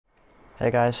Hey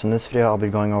guys, in this video I'll be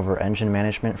going over engine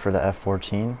management for the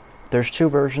F-14. There's two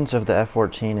versions of the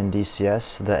F-14 in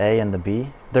DCS, the A and the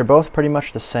B. They're both pretty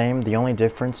much the same. The only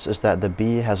difference is that the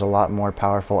B has a lot more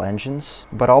powerful engines,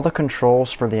 but all the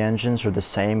controls for the engines are the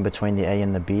same between the A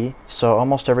and the B, so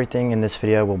almost everything in this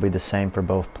video will be the same for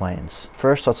both planes.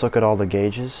 First, let's look at all the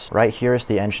gauges. Right here is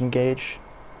the engine gauge.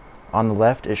 On the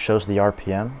left it shows the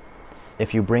RPM.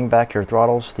 If you bring back your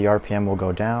throttles, the RPM will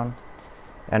go down,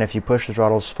 and if you push the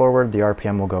throttles forward, the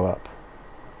RPM will go up.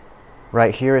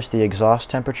 Right here is the exhaust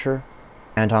temperature,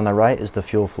 and on the right is the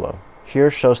fuel flow. Here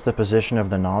shows the position of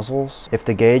the nozzles. If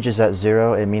the gauge is at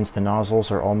 0, it means the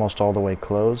nozzles are almost all the way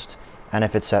closed, and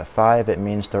if it's at 5, it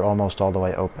means they're almost all the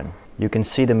way open. You can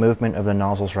see the movement of the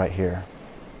nozzles right here.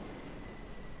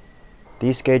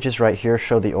 These gauges right here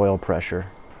show the oil pressure.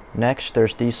 Next,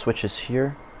 there's these switches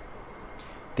here.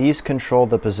 These control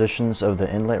the positions of the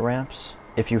inlet ramps.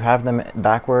 If you have them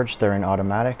backwards, they're in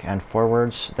automatic, and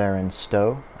forwards, they're in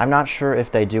stow. I'm not sure if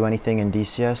they do anything in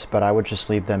DCS, but I would just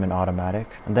leave them in automatic.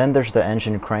 And then there's the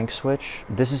engine crank switch.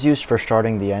 This is used for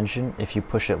starting the engine. If you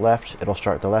push it left, it'll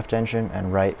start the left engine,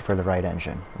 and right for the right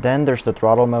engine. Then there's the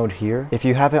throttle mode here. If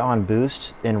you have it on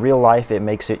boost, in real life it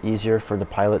makes it easier for the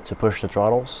pilot to push the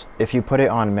throttles. If you put it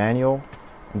on manual,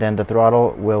 then the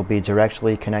throttle will be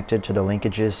directly connected to the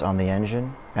linkages on the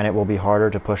engine, and it will be harder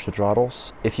to push the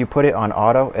throttles. If you put it on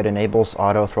auto, it enables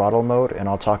auto throttle mode, and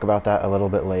I'll talk about that a little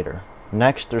bit later.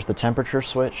 Next, there's the temperature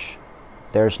switch.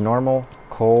 There's normal,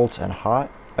 cold, and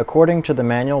hot. According to the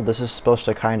manual, this is supposed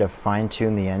to kind of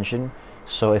fine-tune the engine,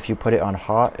 so if you put it on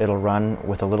hot, it'll run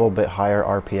with a little bit higher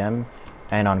RPM,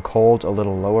 and on cold, a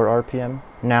little lower RPM.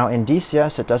 Now, in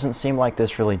DCS, it doesn't seem like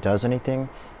this really does anything.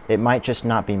 It might just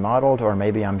not be modeled, or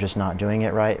maybe I'm just not doing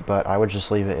it right, but I would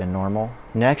just leave it in normal.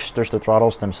 Next, there's the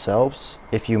throttles themselves.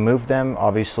 If you move them,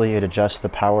 obviously it adjusts the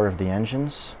power of the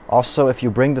engines. Also, if you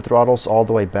bring the throttles all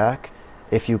the way back,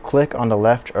 if you click on the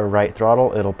left or right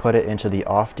throttle, it'll put it into the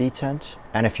off detent,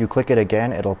 and if you click it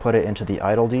again, it'll put it into the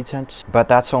idle detent, but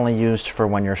that's only used for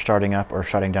when you're starting up or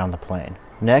shutting down the plane.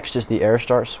 Next is the air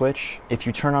start switch. If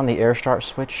you turn on the air start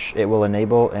switch, it will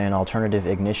enable an alternative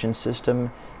ignition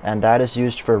system, and that is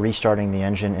used for restarting the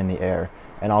engine in the air,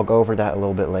 and I'll go over that a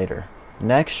little bit later.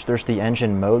 Next, there's the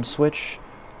engine mode switch.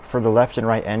 For the left and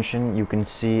right engine, you can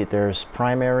see there's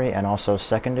primary and also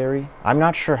secondary. I'm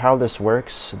not sure how this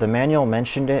works. The manual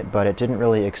mentioned it, but it didn't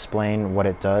really explain what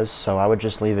it does, so I would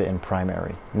just leave it in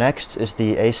primary. Next is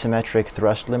the asymmetric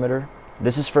thrust limiter.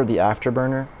 This is for the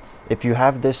afterburner. If you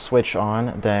have this switch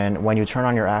on, then when you turn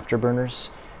on your afterburners,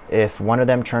 if one of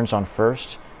them turns on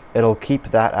first, it'll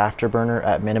keep that afterburner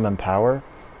at minimum power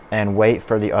and wait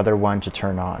for the other one to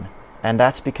turn on. And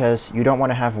that's because you don't want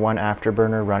to have one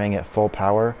afterburner running at full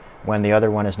power when the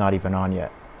other one is not even on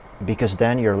yet, because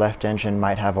then your left engine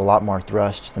might have a lot more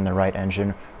thrust than the right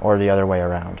engine, or the other way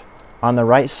around. On the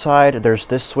right side, there's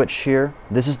this switch here.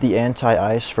 This is the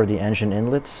anti-ice for the engine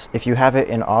inlets. If you have it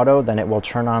in auto, then it will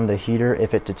turn on the heater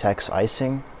if it detects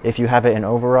icing. If you have it in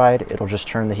override, it'll just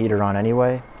turn the heater on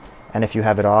anyway. And if you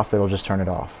have it off, it'll just turn it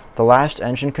off. The last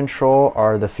engine control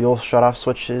are the fuel shutoff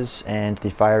switches and the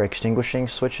fire extinguishing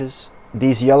switches.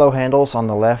 These yellow handles on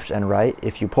the left and right,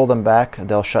 if you pull them back,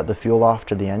 they'll shut the fuel off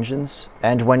to the engines.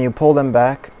 And when you pull them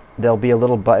back, there'll be a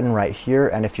little button right here,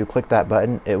 and if you click that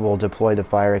button, it will deploy the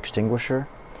fire extinguisher.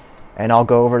 And I'll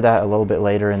go over that a little bit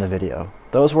later in the video.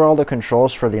 Those were all the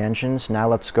controls for the engines. Now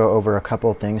let's go over a couple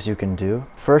of things you can do.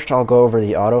 First, I'll go over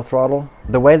the auto throttle.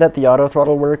 The way that the auto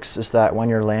throttle works is that when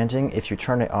you're landing, if you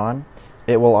turn it on,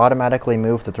 it will automatically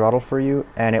move the throttle for you,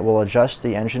 and it will adjust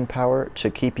the engine power to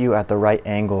keep you at the right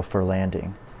angle for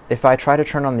landing. If I try to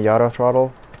turn on the auto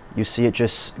throttle, you see it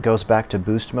just goes back to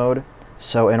boost mode.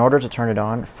 So in order to turn it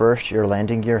on, first your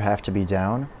landing gear have to be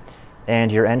down,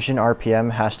 and your engine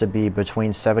RPM has to be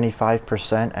between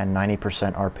 75% and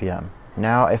 90% RPM.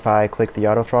 Now if I click the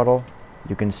auto throttle,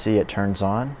 you can see it turns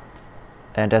on,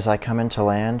 and as I come into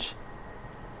land,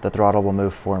 the throttle will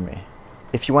move for me.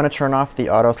 If you want to turn off the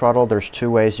auto throttle, there's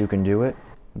two ways you can do it.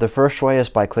 The first way is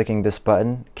by clicking this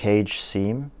button, Cage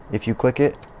Seam. If you click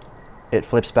it, it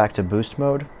flips back to boost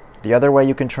mode. The other way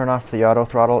you can turn off the auto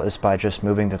throttle is by just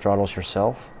moving the throttles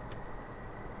yourself.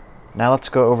 Now let's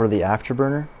go over the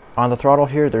afterburner. On the throttle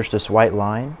here, there's this white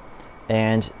line,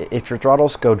 and if your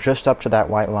throttles go just up to that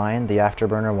white line, the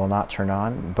afterburner will not turn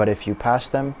on, but if you pass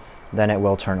them, then it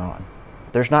will turn on.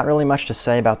 There's not really much to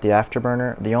say about the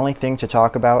afterburner. The only thing to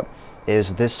talk about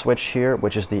is this switch here,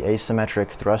 which is the asymmetric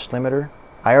thrust limiter.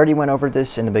 I already went over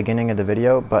this in the beginning of the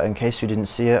video, but in case you didn't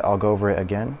see it, I'll go over it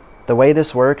again. The way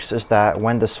this works is that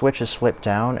when the switch is flipped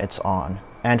down, it's on.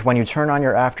 And when you turn on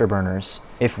your afterburners,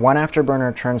 if one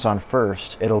afterburner turns on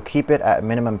first, it'll keep it at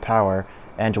minimum power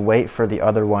and wait for the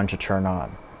other one to turn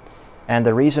on. And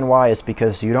the reason why is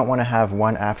because you don't want to have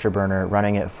one afterburner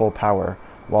running at full power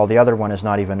while the other one is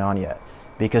not even on yet,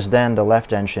 because then the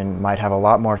left engine might have a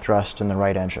lot more thrust than the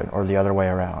right engine, or the other way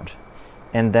around.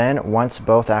 And then once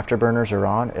both afterburners are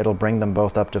on, it'll bring them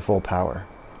both up to full power.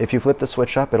 If you flip the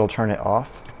switch up, it'll turn it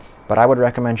off, but I would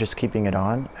recommend just keeping it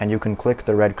on, and you can click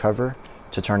the red cover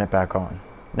to turn it back on.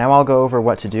 Now I'll go over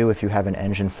what to do if you have an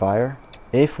engine fire.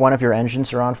 If one of your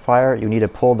engines are on fire, you need to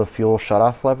pull the fuel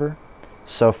shutoff lever.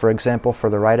 So for example, for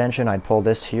the right engine, I'd pull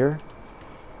this here.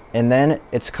 And then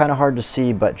it's kind of hard to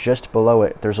see, but just below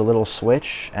it, there's a little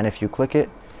switch, and if you click it,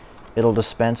 it'll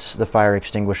dispense the fire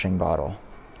extinguishing bottle.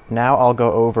 Now I'll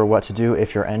go over what to do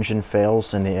if your engine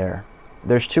fails in the air.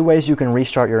 There's two ways you can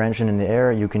restart your engine in the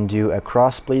air. You can do a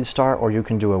cross bleed start, or you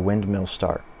can do a windmill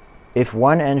start. If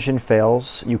one engine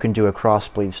fails, you can do a cross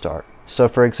bleed start. So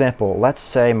for example, let's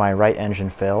say my right engine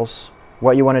fails.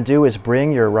 What you want to do is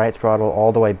bring your right throttle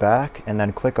all the way back and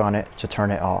then click on it to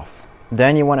turn it off.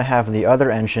 Then you want to have the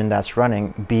other engine that's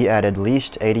running be at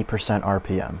least 80%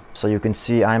 RPM. So you can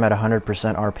see I'm at 100%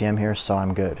 RPM here, so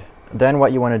I'm good. Then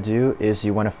what you want to do is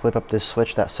you want to flip up this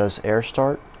switch that says air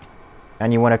start,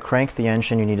 and you want to crank the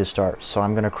engine you need to start. So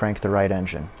I'm going to crank the right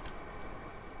engine.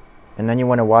 And then you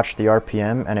want to watch the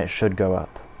RPM, and it should go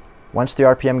up. Once the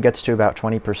RPM gets to about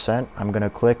 20%, I'm going to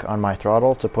click on my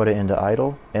throttle to put it into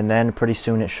idle, and then pretty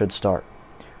soon it should start.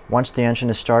 Once the engine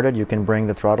is started, you can bring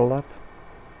the throttle up,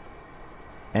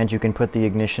 and you can put the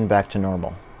ignition back to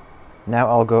normal. Now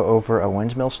I'll go over a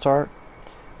windmill start.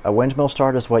 A windmill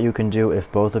start is what you can do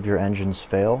if both of your engines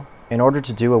fail. In order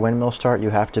to do a windmill start, you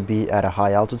have to be at a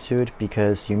high altitude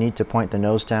because you need to point the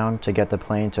nose down to get the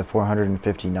plane to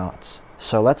 450 knots.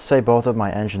 So let's say both of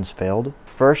my engines failed.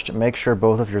 First, make sure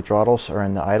both of your throttles are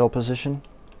in the idle position,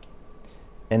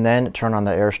 and then turn on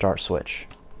the air start switch.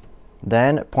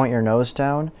 Then point your nose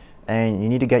down, and you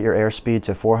need to get your airspeed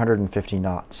to 450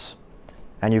 knots.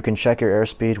 And you can check your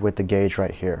airspeed with the gauge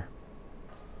right here.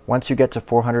 Once you get to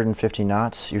 450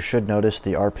 knots, you should notice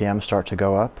the RPM start to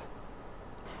go up.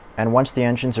 And once the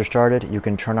engines are started, you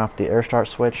can turn off the air start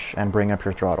switch and bring up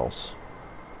your throttles.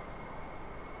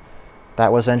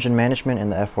 That was engine management in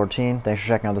the F-14. Thanks for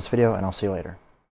checking out this video, and I'll see you later.